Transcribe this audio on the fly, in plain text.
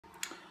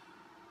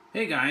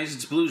Hey guys,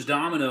 it's Blues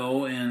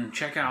Domino, and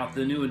check out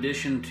the new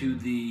addition to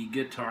the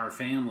guitar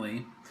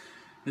family.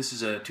 This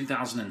is a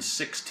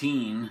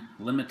 2016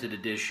 limited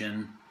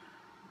edition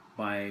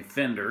by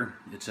Fender.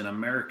 It's an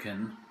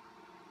American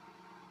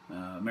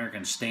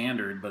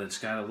standard, but it's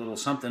got a little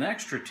something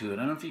extra to it. I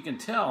don't know if you can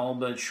tell,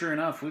 but sure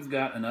enough, we've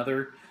got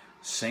another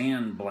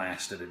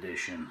Sandblasted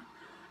edition.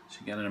 So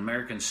you got an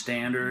American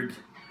standard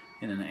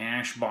in an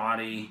ash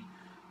body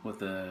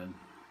with a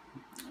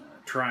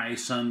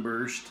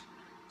Sunburst.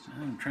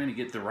 I'm trying to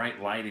get the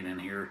right lighting in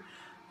here.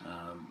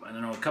 I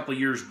don't know, a couple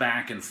years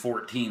back in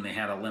 14 they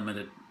had a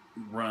limited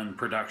run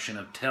production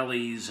of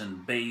tellies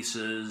and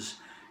basses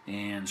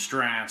and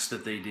strats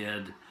that they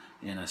did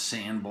in a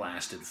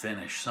sandblasted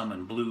finish, some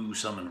in blue,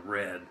 some in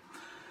red.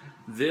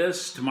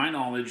 This, to my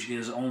knowledge,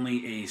 is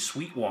only a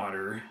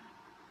Sweetwater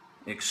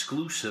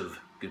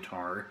exclusive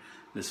guitar,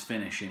 this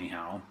finish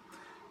anyhow,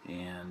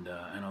 and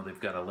I know they've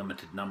got a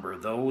limited number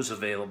of those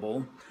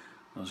available.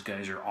 Those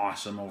guys are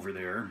awesome over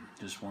there.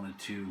 Just wanted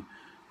to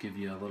give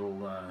you a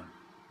little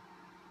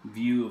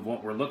view of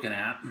what we're looking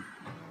at.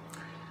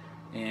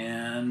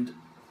 And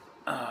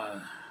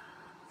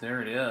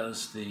there it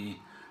is, the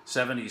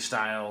 70s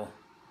style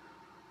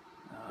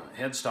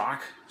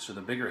headstock. So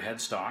the bigger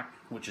headstock,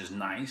 which is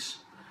nice.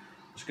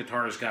 This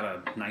guitar has got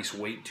a nice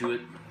weight to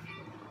it.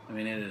 I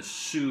mean, it is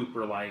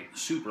super light,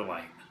 super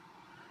light.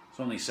 It's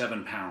only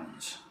 7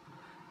 pounds.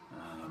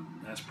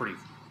 That's pretty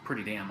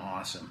damn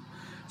awesome.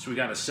 So we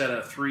got a set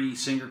of 3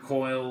 single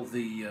coil,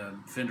 the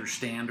Fender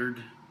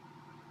standard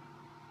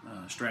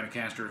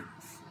Stratocaster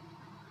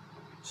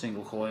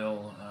single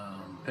coil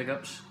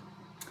pickups,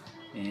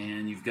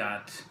 and they've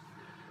got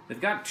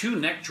 2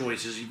 neck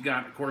choices. You've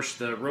got, of course,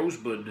 the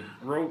rosewood.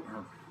 Golly,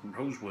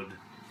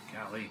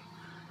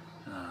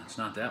 it's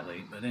not that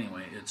late, but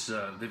anyway, it's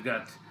they've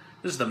got,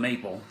 this is the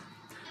maple.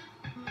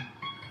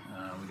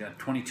 We got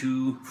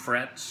 22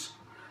 frets,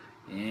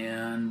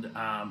 and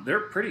they're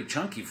pretty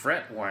chunky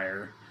fret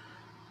wire.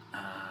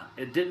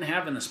 It didn't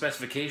have in the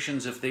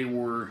specifications if they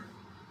were,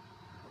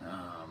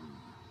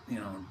 you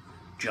know,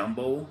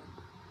 jumbo.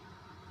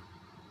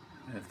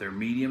 If they're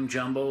medium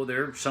jumbo,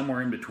 they're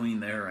somewhere in between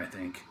there, I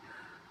think.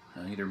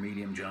 Either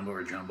medium jumbo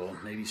or jumbo.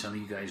 Maybe some of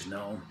you guys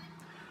know.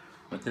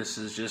 But this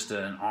is just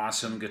an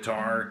awesome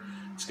guitar.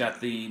 It's got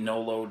the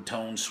no-load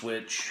tone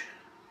switch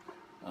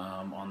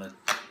on the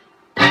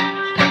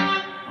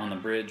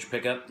bridge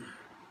pickup.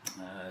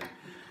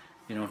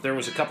 You know, if there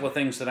was a couple of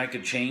things that I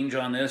could change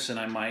on this, and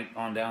I might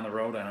on down the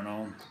road, I don't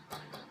know,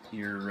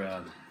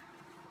 your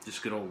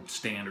just good old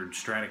standard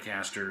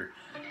Stratocaster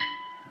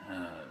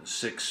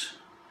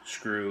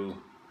 6-screw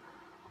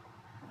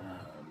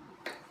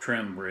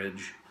trim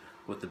bridge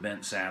with the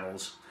bent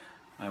saddles.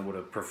 I would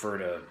have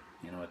preferred a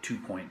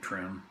 2-point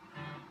trim,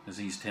 because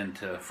these tend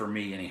to, for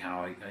me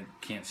anyhow, I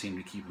can't seem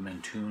to keep them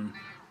in tune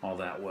all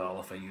that well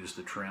if I use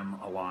the trim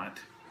a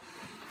lot.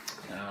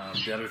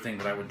 The other thing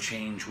that I would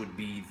change would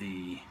be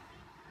the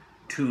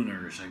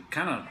tuners. I'm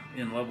kind of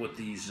in love with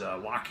these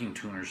locking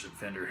tuners that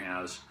Fender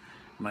has.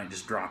 Might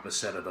just drop a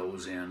set of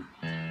those in.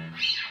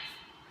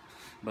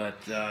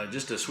 But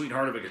just a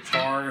sweetheart of a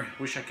guitar.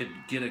 Wish I could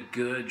get a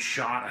good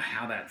shot of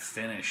how that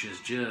finish is.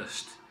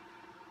 Just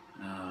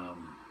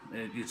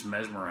it's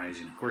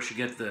mesmerizing. Of course, you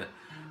get the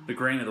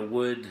grain of the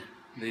wood.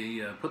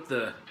 They put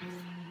the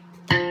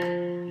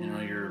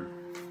your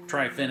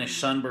tri-finish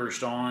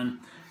Sunburst on,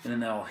 and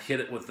then they'll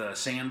hit it with the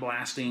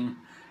sandblasting,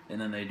 and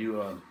then they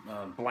do a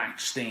black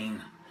stain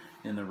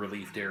in the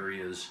reliefed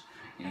areas,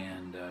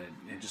 and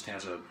it just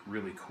has a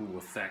really cool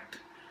effect.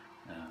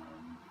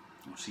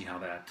 We'll see how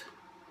that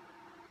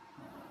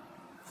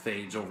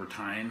fades over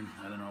time.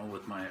 I don't know,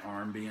 with my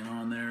arm being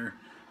on there,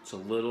 it's a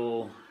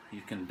little,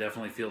 you can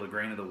definitely feel the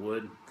grain of the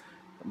wood.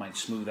 It might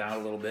smooth out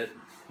a little bit,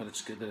 but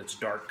it's good that it's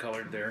dark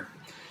colored there.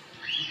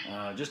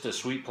 Just a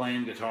sweet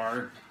playing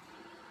guitar.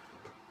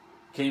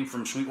 Came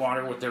from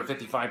Sweetwater with their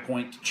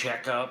 55-point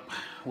checkup,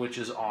 which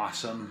is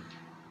awesome.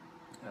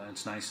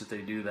 It's nice that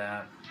they do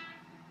that.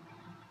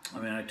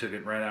 I mean, I took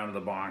it right out of the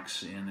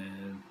box, and I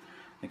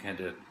think I had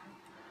to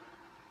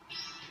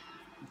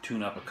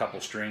tune up a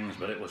couple strings,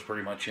 but it was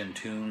pretty much in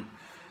tune.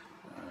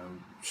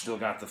 Still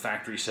got the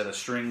factory set of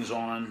strings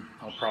on.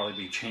 I'll probably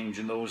be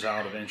changing those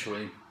out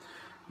eventually.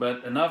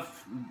 But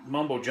enough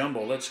mumbo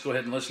jumbo. Let's go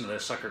ahead and listen to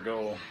this sucker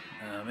go.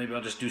 Maybe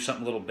I'll just do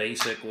something a little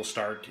basic. We'll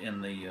start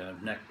in the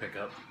neck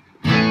pickup.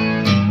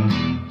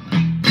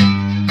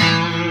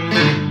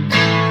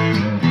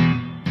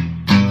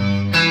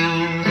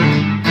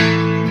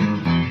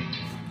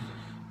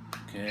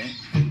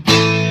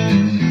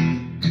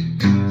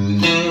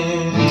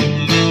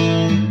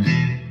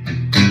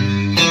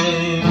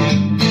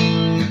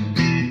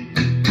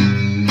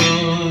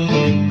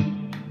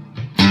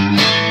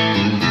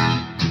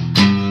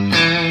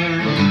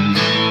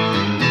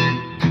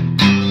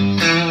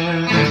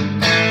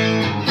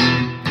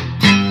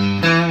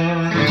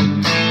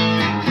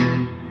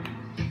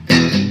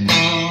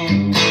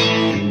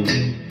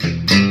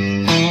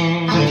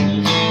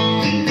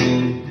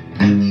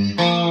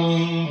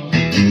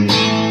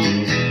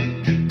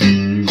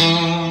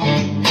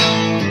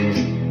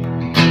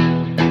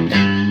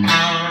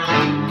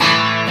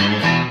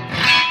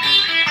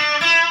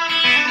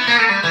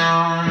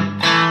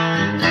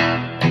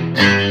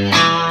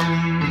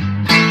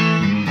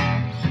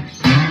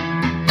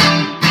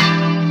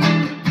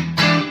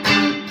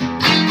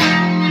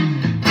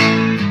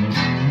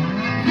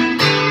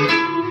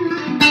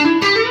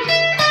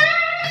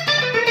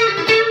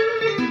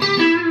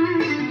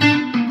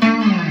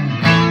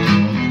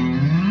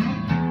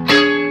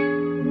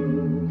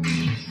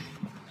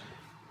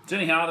 So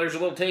anyhow, there's a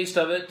little taste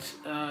of it.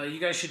 You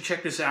guys should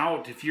check this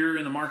out if you're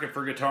in the market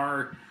for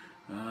guitar.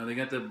 They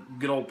got the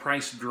good old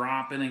price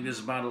drop. I think this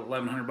is about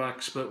 1,100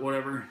 bucks, but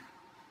whatever.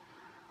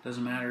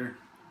 Doesn't matter.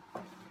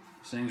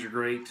 These things are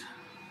great.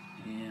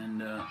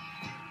 And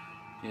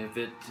if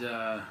it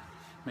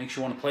makes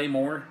you want to play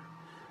more,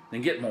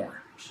 then get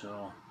more.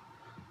 So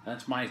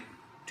that's my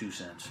 2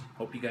 cents.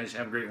 Hope you guys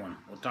have a great one.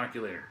 We'll talk to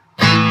you later.